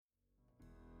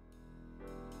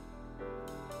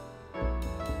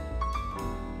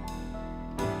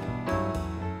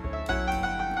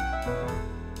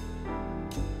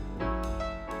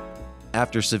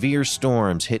After severe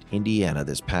storms hit Indiana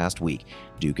this past week,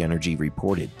 Duke Energy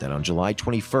reported that on July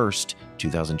 21st,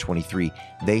 2023,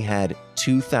 they had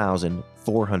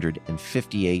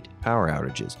 2,458 power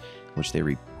outages, which they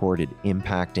reported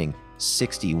impacting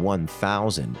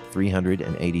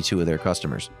 61,382 of their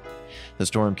customers. The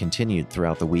storm continued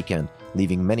throughout the weekend,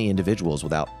 leaving many individuals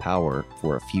without power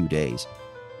for a few days.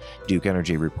 Duke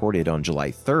Energy reported on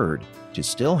July 3rd to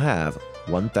still have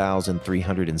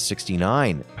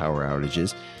 1,369 power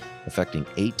outages, affecting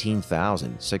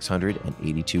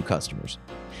 18,682 customers.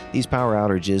 These power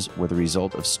outages were the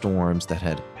result of storms that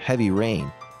had heavy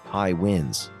rain, high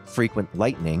winds, frequent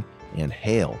lightning, and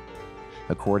hail.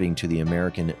 According to the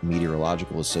American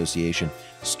Meteorological Association,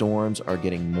 storms are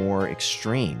getting more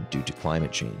extreme due to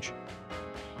climate change.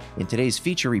 In today's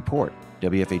feature report,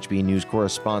 WFHB News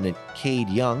correspondent Cade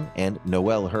Young and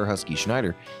Noelle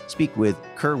Herhusky-Schneider speak with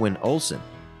Kerwin Olson,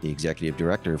 the executive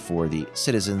director for the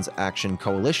Citizens Action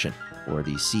Coalition, or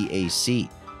the CAC,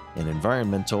 an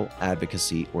environmental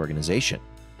advocacy organization.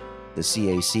 The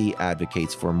CAC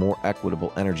advocates for more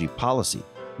equitable energy policy,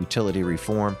 utility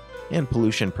reform, and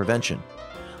pollution prevention.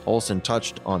 Olson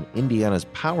touched on Indiana's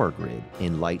power grid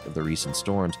in light of the recent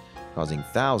storms, causing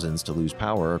thousands to lose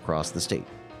power across the state.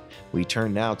 We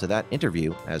turn now to that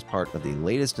interview as part of the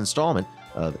latest installment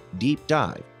of Deep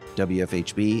Dive,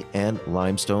 WFHB and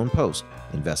Limestone Post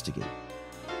Investigate.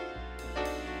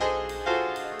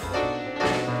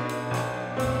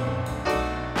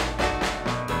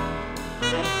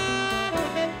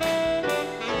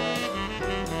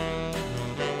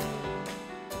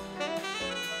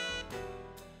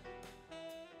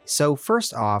 So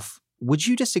first off, would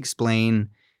you just explain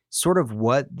sort of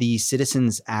what the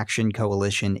Citizens Action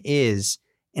Coalition is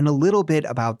and a little bit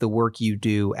about the work you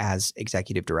do as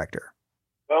executive director?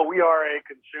 Well, we are a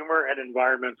consumer and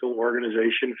environmental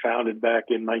organization founded back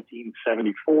in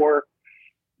 1974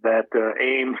 that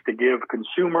aims to give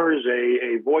consumers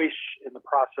a voice in the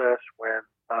process when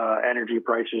energy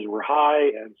prices were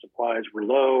high and supplies were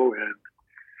low, and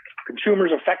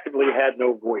consumers effectively had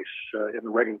no voice in the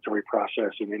regulatory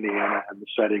process in Indiana and the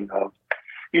setting of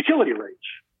utility rates.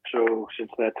 So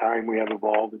since that time, we have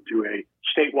evolved into a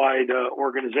statewide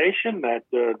organization that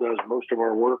does most of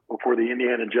our work before the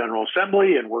Indiana General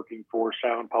Assembly and working for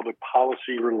sound public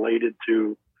policy related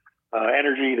to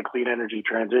energy, the clean energy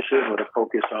transition with a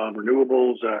focus on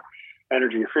renewables,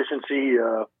 energy efficiency,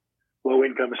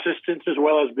 low-income assistance, as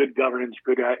well as good governance,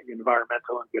 good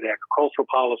environmental and good agricultural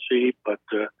policy. But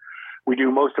we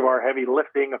do most of our heavy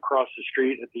lifting across the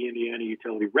street at the Indiana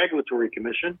Utility Regulatory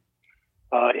Commission,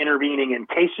 intervening in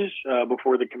cases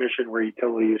before the commission where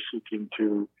utility is seeking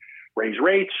to raise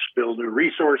rates, build new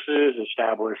resources,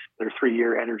 establish their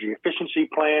 3-year energy efficiency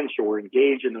plan. So we're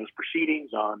engaged in those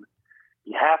proceedings on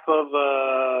behalf of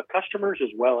customers,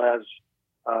 as well as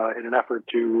in an effort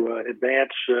to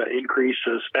advance, increase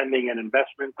spending and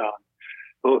investment on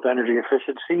both energy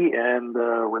efficiency and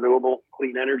renewable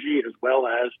clean energy, as well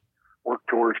as work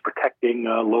towards protecting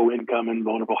low-income and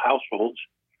vulnerable households.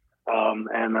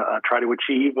 And try to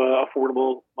achieve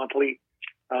affordable monthly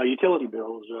utility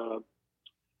bills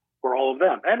for all of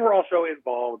them. And we're also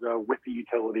involved with the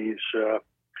utilities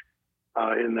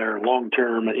in their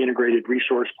long-term integrated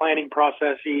resource planning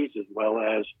processes, as well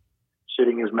as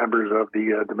sitting as members of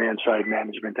the Demand-Side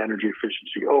Management Energy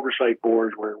Efficiency Oversight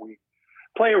Board, where we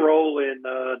play a role in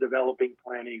developing,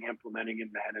 planning, implementing,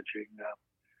 and managing the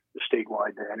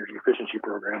statewide energy efficiency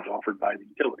programs offered by the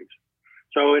utilities.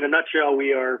 So in a nutshell,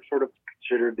 we are sort of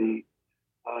considered the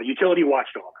utility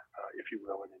watchdog, if you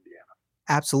will, in Indiana.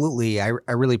 Absolutely.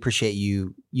 I really appreciate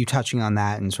you touching on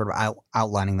that and sort of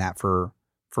outlining that for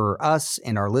us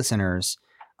and our listeners.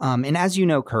 And as you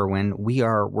know, Kerwin, we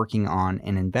are working on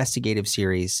an investigative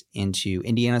series into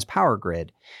Indiana's power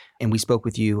grid. And we spoke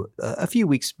with you a few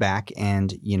weeks back,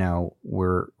 and, you know,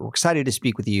 we're excited to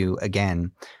speak with you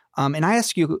again. And I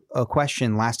asked you a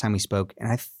question last time we spoke, and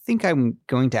I think I'm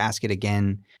going to ask it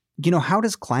again. You know, how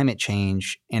does climate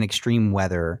change and extreme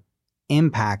weather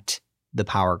impact the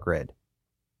power grid?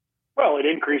 Well, it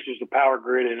increases the power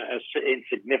grid in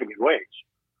significant ways,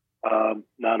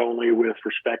 not only with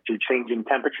respect to changing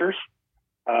temperatures.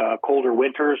 Colder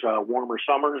winters, warmer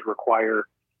summers require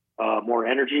more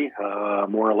energy,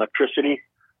 more electricity,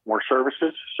 more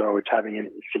services. So it's having a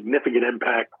significant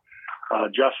impact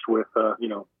just with,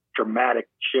 dramatic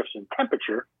shifts in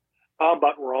temperature,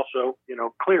 but we're also,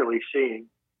 clearly seeing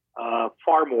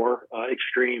far more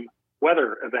extreme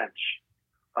weather events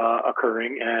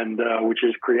occurring, and which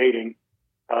is creating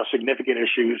significant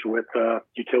issues with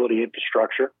utility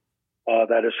infrastructure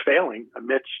that is failing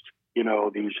amidst,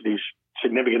 these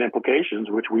significant implications,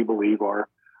 which we believe are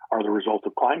are the result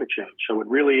of climate change. So it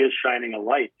really is shining a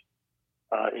light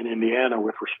in Indiana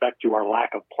with respect to our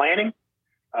lack of planning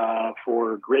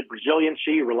for grid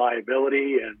resiliency,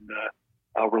 reliability,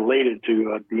 and related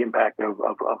to the impact of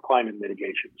climate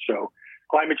mitigation. So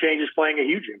climate change is playing a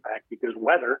huge impact because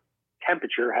weather,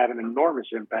 temperature have an enormous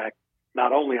impact,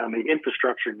 not only on the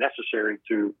infrastructure necessary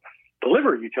to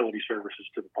deliver utility services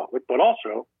to the public, but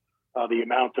also the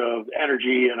amount of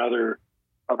energy and other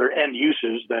end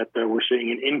uses that we're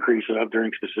seeing an increase of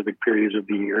during specific periods of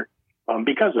the year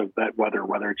because of that weather,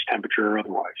 whether it's temperature or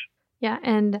otherwise. Yeah,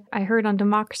 and I heard on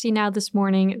Democracy Now! This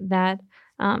morning that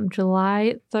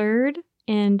July 3rd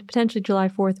and potentially July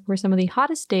 4th were some of the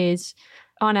hottest days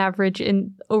on average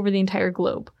over the entire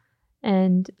globe.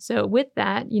 And so with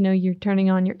that, you're turning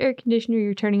on your air conditioner,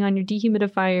 you're turning on your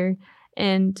dehumidifier,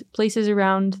 and places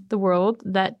around the world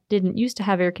that didn't used to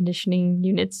have air conditioning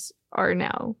units are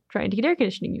now trying to get air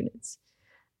conditioning units.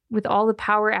 With all the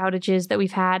power outages that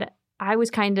we've had, I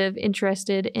was kind of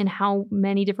interested in how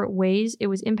many different ways it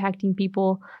was impacting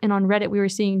people. And on Reddit, we were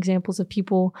seeing examples of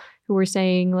people who were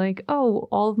saying like, oh,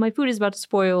 all of my food is about to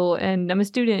spoil and I'm a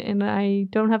student and I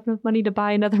don't have enough money to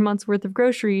buy another month's worth of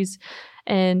groceries,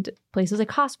 and places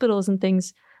like hospitals and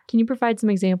things. Can you provide some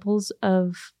examples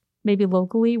of maybe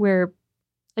locally where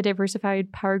a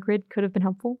diversified power grid could have been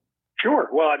helpful? Sure.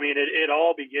 Well, I mean, it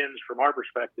all begins from our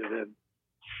perspective in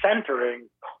centering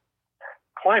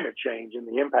climate change and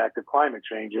the impact of climate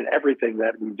change in everything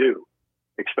that we do,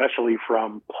 especially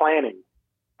from planning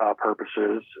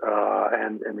purposes.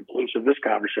 And in the case of this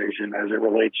conversation, as it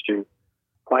relates to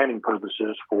planning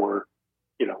purposes for,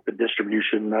 the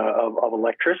distribution of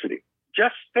electricity.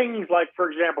 Just things like,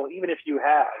 for example, even if you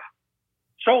have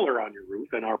solar on your roof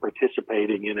and are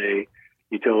participating in a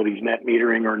utilities net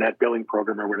metering or net billing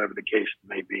program or whatever the case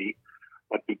may be,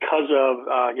 but because of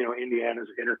Indiana's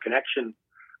interconnection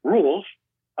rules,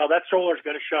 that solar is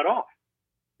going to shut off,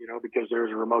 because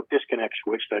there's a remote disconnect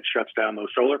switch that shuts down those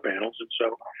solar panels, and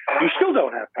so you still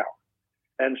don't have power.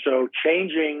 And so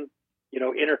changing,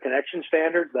 interconnection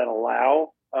standards that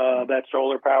allow that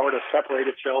solar power to separate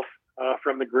itself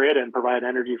from the grid and provide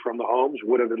energy from the homes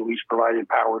would have at least provided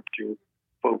power to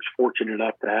folks fortunate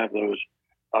enough to have those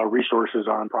resources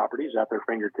on properties at their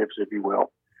fingertips, if you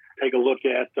will. Take a look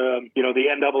at, the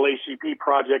NAACP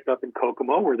project up in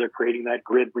Kokomo, where they're creating that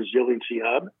grid resiliency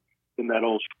hub in that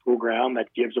old school ground that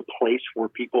gives a place for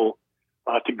people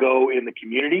to go in the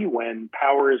community when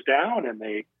power is down and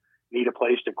they need a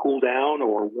place to cool down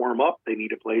or warm up. They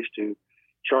need a place to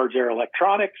charge their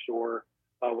electronics or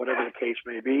whatever the case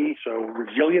may be. So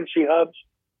resiliency hubs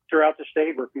throughout the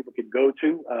state where people can go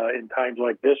to in times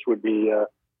like this would be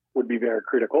very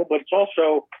critical. But it's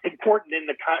also important in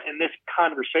this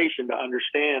conversation to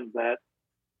understand that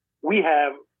we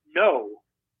have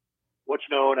what's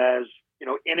known as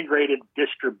integrated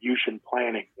distribution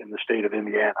planning in the state of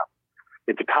Indiana.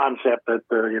 It's a concept that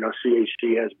the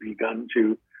CHC has begun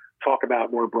to talk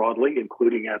about more broadly,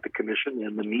 including at the commission,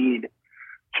 and the need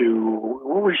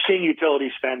we're seeing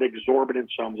utilities spend exorbitant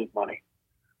sums of money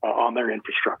on their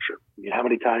infrastructure. I mean, how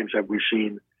many times have we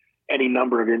seen any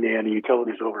number of Indiana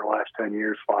utilities over the last 10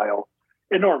 years file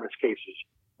enormous cases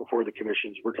before the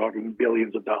commissions? We're talking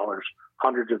billions of dollars,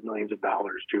 hundreds of millions of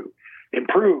dollars to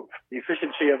improve the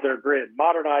efficiency of their grid,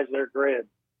 modernize their grid,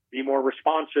 be more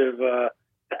responsive to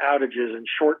outages, and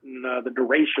shorten the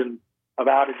duration of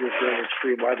outages during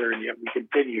extreme weather. And yet we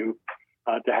continue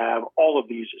to have all of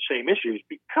these same issues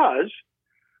because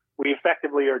we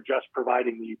effectively are just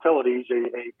providing the utilities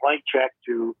a blank check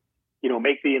to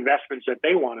make the investments that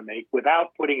they want to make without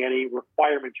putting any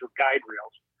requirements or guide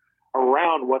rails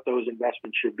around what those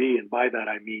investments should be. And by that,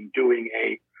 I mean doing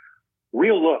a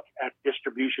real look at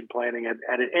distribution planning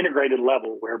at an integrated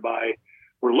level, whereby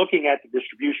we're looking at the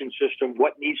distribution system,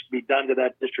 what needs to be done to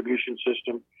that distribution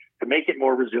system to make it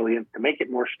more resilient, to make it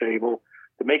more stable,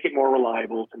 to make it more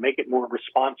reliable, to make it more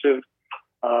responsive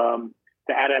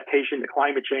to adaptation to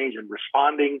climate change and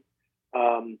responding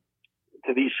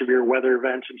to these severe weather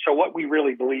events. And so what we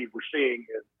really believe we're seeing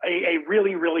is a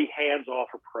really, really hands-off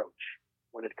approach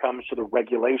when it comes to the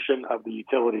regulation of the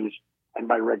utilities. And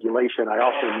by regulation, I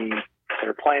also mean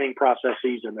their planning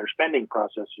processes and their spending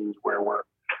processes, where we're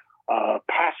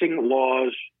passing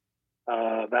laws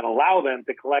that allow them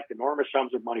to collect enormous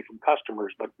sums of money from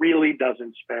customers, but really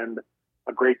doesn't spend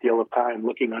a great deal of time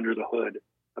looking under the hood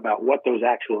about what those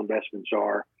actual investments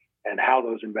are and how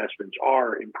those investments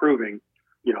are improving,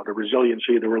 the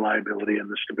resiliency, the reliability, and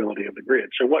the stability of the grid.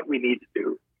 So what we need to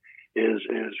do is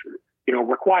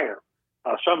require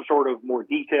some sort of more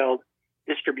detailed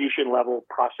distribution level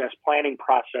planning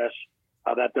process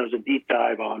that does a deep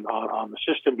dive on the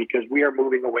system, because we are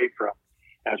moving away from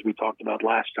as we talked about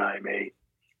last time,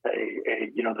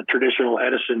 the traditional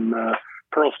Edison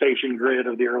Pearl Station grid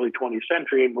of the early 20th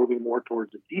century and moving more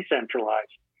towards a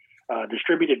decentralized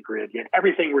distributed grid. Yet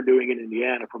everything we're doing in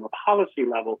Indiana from a policy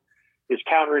level is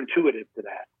counterintuitive to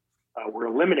that. We're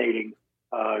eliminating,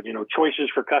 choices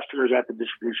for customers at the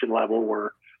distribution level.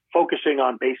 We're focusing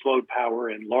on baseload power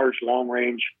and large,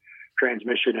 long-range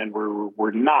transmission, and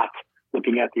we're not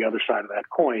looking at the other side of that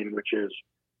coin, which is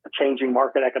the changing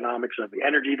market economics of the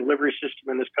energy delivery system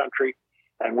in this country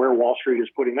and where Wall Street is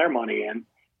putting their money in.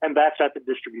 And that's at the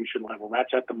distribution level.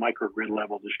 That's at the microgrid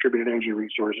level, distributed energy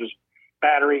resources,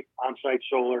 battery, on-site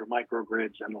solar,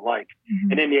 microgrids, and the like.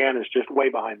 Mm-hmm. And Indiana is just way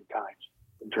behind the times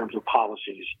in terms of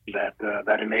policies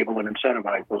that enable and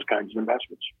incentivize those kinds of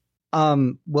investments.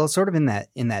 Well, sort of in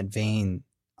that vein,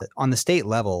 on the state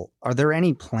level, are there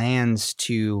any plans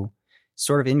to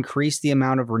sort of increase the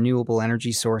amount of renewable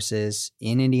energy sources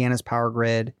in Indiana's power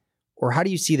grid? Or how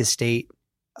do you see the state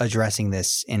addressing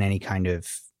this in any kind of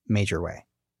major way?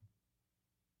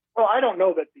 Well, I don't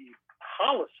know that the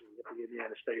policy of the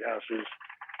Indiana State House is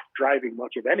driving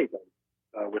much of anything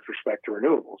with respect to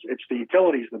renewables. It's the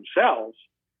utilities themselves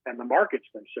and the markets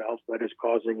themselves that is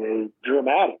causing a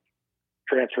dramatic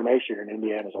transformation in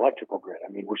Indiana's electrical grid.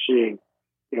 I mean, we're seeing,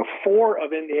 4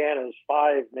 of Indiana's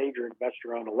 5 major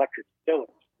investor-owned electric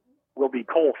utilities will be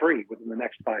coal-free within the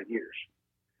next 5 years.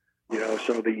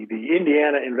 So the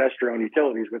Indiana investor-owned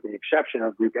utilities, with the exception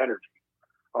of Duke Energy,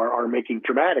 are making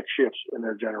dramatic shifts in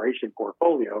their generation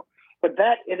portfolio. But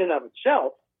that in and of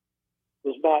itself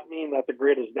does not mean that the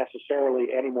grid is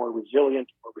necessarily any more resilient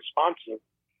or responsive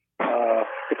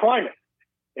to climate.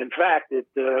 In fact,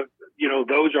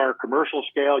 those are commercial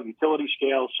scale, utility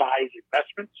scale size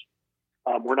investments.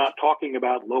 We're not talking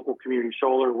about local community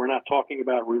solar. We're not talking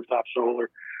about rooftop solar.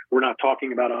 We're not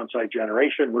talking about on-site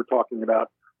generation. We're talking about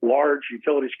large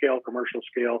utility scale, commercial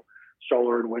scale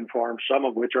solar and wind farms, some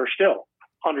of which are still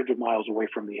hundreds of miles away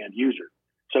from the end user.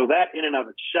 So that in and of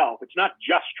itself, it's not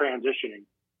just transitioning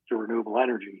to renewable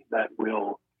energy that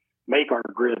will make our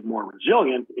grid more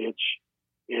resilient. It's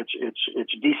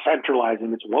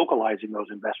decentralizing, it's localizing those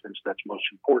investments that's most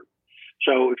important.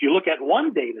 So if you look at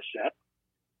one data set,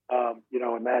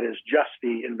 and that is just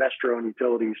the investor-owned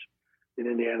utilities in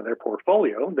Indiana, their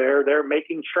portfolio, they're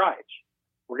making strides.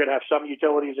 We're going to have some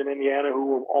utilities in Indiana who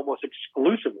will almost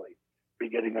exclusively be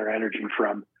getting their energy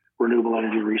from renewable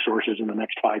energy resources in the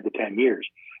next 5 to 10 years.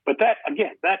 But that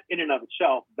in and of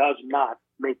itself does not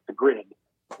make the grid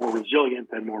more resilient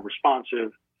and more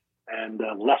responsive and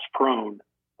less prone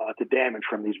to damage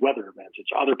from these weather events. It's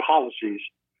other policies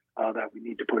that we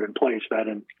need to put in place that,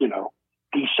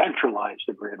 decentralize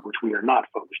the grid, which we are not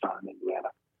focused on in Indiana.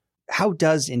 How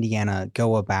does Indiana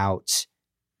go about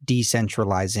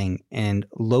decentralizing and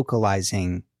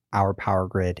localizing our power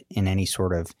grid in any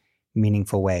sort of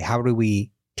meaningful way? How do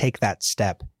we take that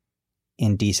step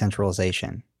in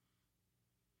decentralization?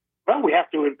 Well, we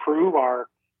have to improve our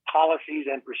policies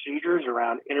and procedures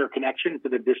around interconnection to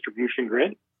the distribution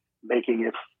grid, making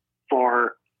it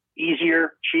far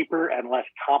easier, cheaper, and less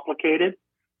complicated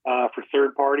for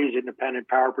third parties, independent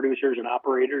power producers, and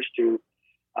operators to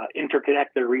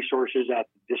interconnect their resources at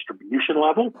the distribution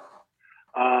level.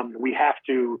 We have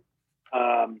to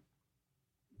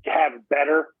have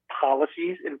better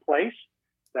policies in place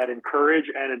that encourage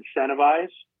and incentivize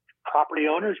property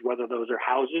owners, whether those are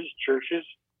houses, churches,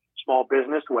 small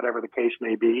business, whatever the case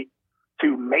may be,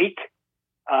 to make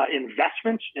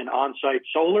investments in on-site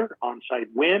solar, on-site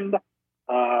wind,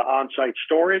 on-site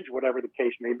storage, whatever the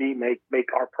case may be, make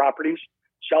our properties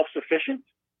self-sufficient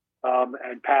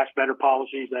and pass better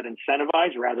policies that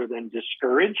incentivize rather than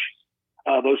discourage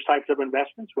those types of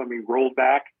investments. When we rolled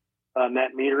back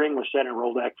net metering with Senate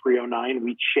Rolled Act 309,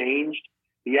 we changed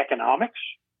the economics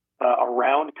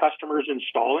around customers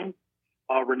installing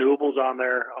renewables on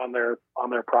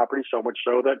their property, so much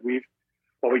so that we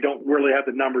don't really have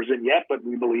the numbers in yet, but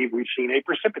we believe we've seen a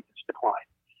precipitous decline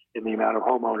in the amount of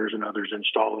homeowners and others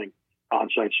installing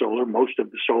on-site solar. Most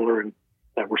of the solar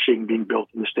that we're seeing being built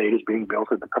in the state is being built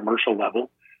at the commercial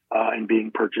level and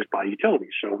being purchased by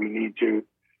utilities. So we need to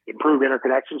improve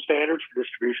interconnection standards for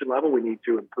distribution level. We need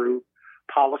to improve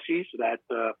policies that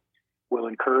will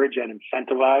encourage and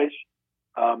incentivize,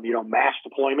 mass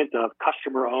deployment of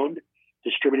customer-owned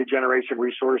distributed generation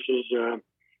resources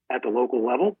at the local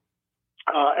level.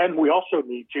 And we also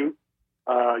need to,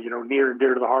 near and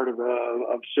dear to the heart of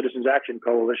Citizens Action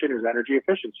Coalition is energy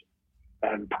efficiency.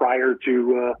 And prior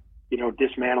to,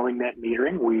 dismantling net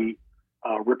metering, we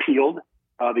repealed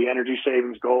the energy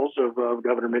savings goals of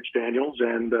Governor Mitch Daniels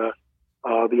and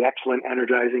the excellent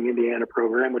Energizing Indiana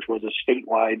program, which was a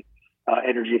statewide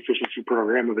energy efficiency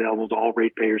program available to all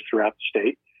ratepayers throughout the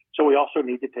state. So we also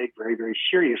need to take very, very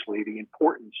seriously the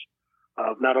importance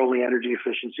of not only energy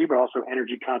efficiency, but also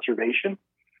energy conservation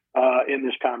in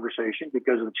this conversation,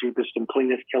 because the cheapest and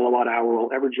cleanest kilowatt hour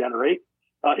we'll ever generate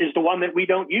is the one that we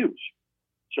don't use.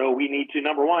 So we need to,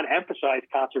 number one, emphasize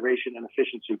conservation and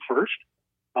efficiency first,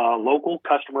 local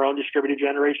customer-owned distributed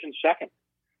generation second.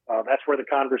 That's where the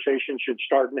conversation should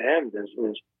start and end,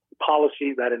 is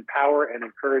policies that empower and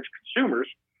encourage consumers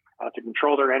to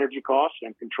control their energy costs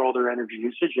and control their energy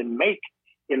usage and make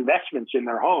investments in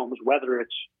their homes, whether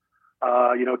it's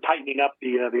tightening up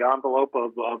the envelope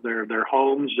of their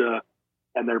homes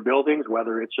and their buildings,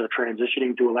 whether it's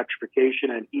transitioning to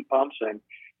electrification and heat pumps and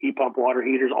heat pump water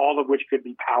heaters, all of which could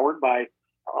be powered by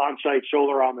on-site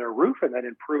solar on their roof, and then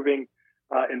improving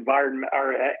environment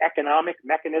or economic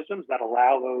mechanisms that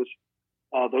allow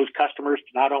those customers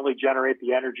to not only generate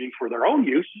the energy for their own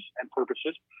uses and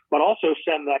purposes, but also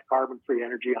send that carbon-free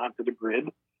energy onto the grid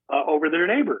over their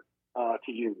neighbor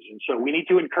to use. And so we need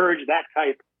to encourage that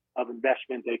type of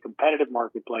investment, a competitive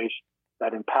marketplace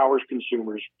that empowers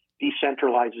consumers,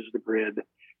 decentralizes the grid,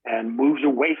 and moves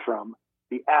away from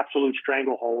the absolute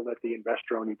stranglehold that the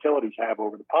investor-owned utilities have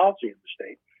over the policy in the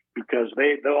state, because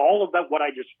all of that, what I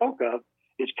just spoke of,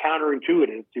 is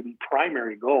counterintuitive to the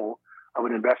primary goal of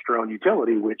an investor-owned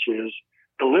utility, which is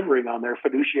delivering on their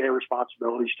fiduciary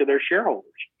responsibilities to their shareholders.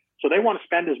 So they want to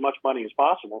spend as much money as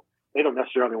possible. They don't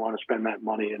necessarily want to spend that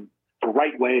money in the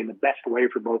right way and the best way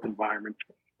for both environment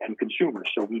and consumers.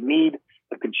 So we need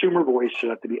the consumer voice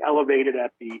to be elevated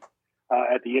at the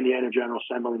Indiana General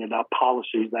Assembly and adopt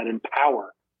policies that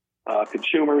empower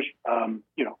consumers,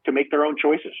 to make their own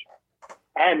choices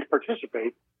and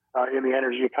participate in the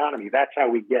energy economy. That's how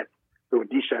we get to a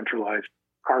decentralized,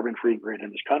 carbon-free grid in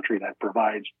this country that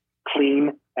provides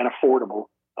clean and affordable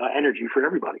energy for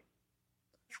everybody.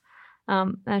 I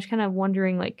was kind of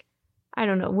wondering, I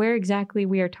don't know where exactly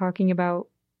we are talking about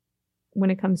when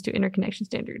it comes to interconnection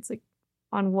standards,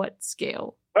 on what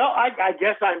scale? Well, I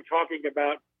guess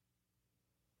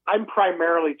I'm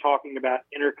primarily talking about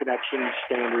interconnection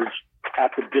standards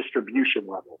at the distribution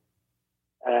level.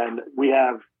 And we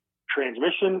have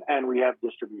transmission and we have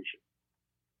distribution.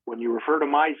 When you refer to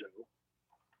MISO,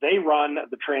 they run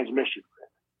the transmission grid.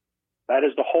 That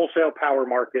is the wholesale power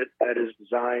market that is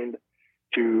designed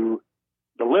to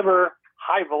deliver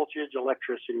high voltage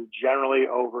electricity generally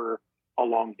over a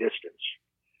long distance.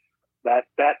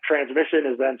 That transmission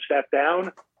is then stepped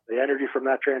down. The energy from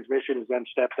that transmission is then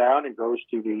stepped down and goes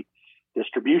to the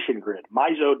distribution grid.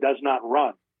 MISO does not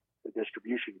run the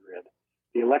distribution grid.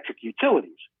 The electric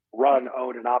utilities run,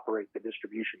 own, and operate the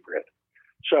distribution grid.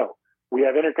 So we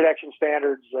have interconnection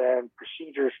standards and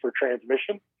procedures for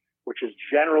transmission, which is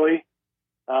generally,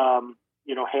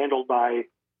 handled by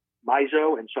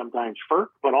MISO and sometimes FERC,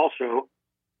 but also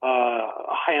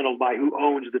handled by who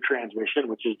owns the transmission,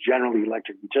 which is generally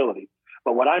electric utility.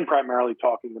 But what I'm primarily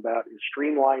talking about is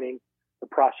streamlining the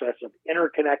process of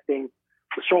interconnecting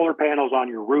the solar panels on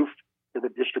your roof to the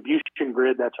distribution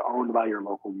grid that's owned by your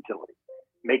local utility,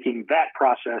 making that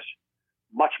process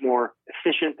much more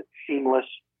efficient, seamless,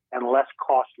 and less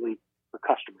costly for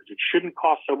customers. It shouldn't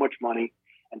cost so much money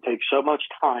and take so much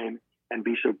time and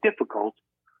be so difficult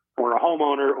for a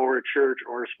homeowner or a church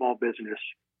or a small business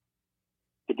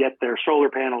to get their solar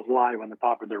panels live on the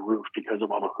top of their roof because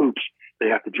of all the hoops they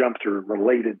have to jump through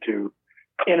related to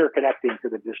interconnecting to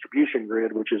the distribution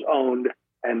grid, which is owned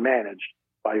and managed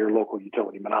by your local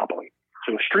utility monopoly.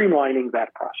 So streamlining that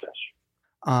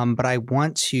process. But I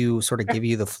want to sort of give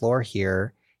you the floor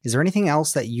here. Is there anything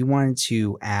else that you wanted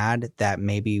to add that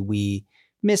maybe we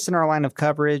missed in our line of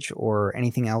coverage, or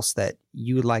anything else that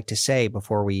you would like to say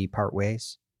before we part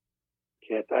ways?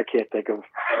 I can't think of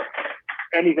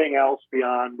anything else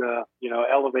beyond,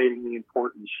 elevating the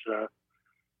importance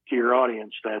to your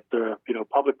audience that,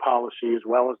 public policy as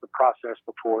well as the process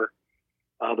before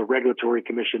the regulatory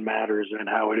commission matters, and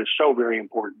how it is so very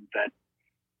important that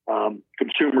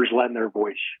consumers lend their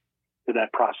voice to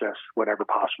that process, whatever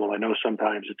possible. I know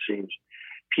sometimes it seems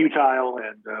futile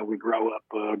and we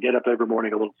get up every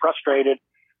morning a little frustrated,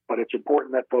 but it's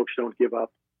important that folks don't give up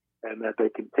and that they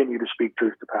continue to speak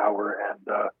truth to power and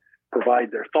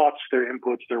provide their thoughts, their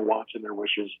inputs, their wants, and their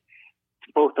wishes to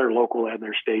both their local and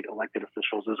their state elected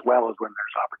officials, as well as when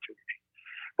there's opportunity,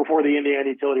 before the Indiana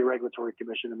Utility Regulatory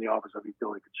Commission and the Office of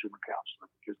Utility Consumer Counselor,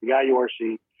 because the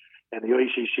IURC and the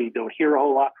OECC don't hear a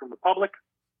whole lot from the public,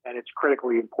 and it's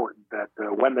critically important that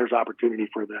when there's opportunity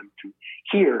for them to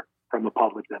hear from the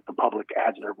public, that the public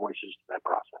adds their voices to that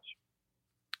process.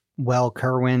 Well,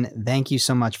 Kerwin, thank you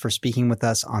so much for speaking with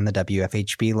us on the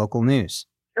WFHB Local News.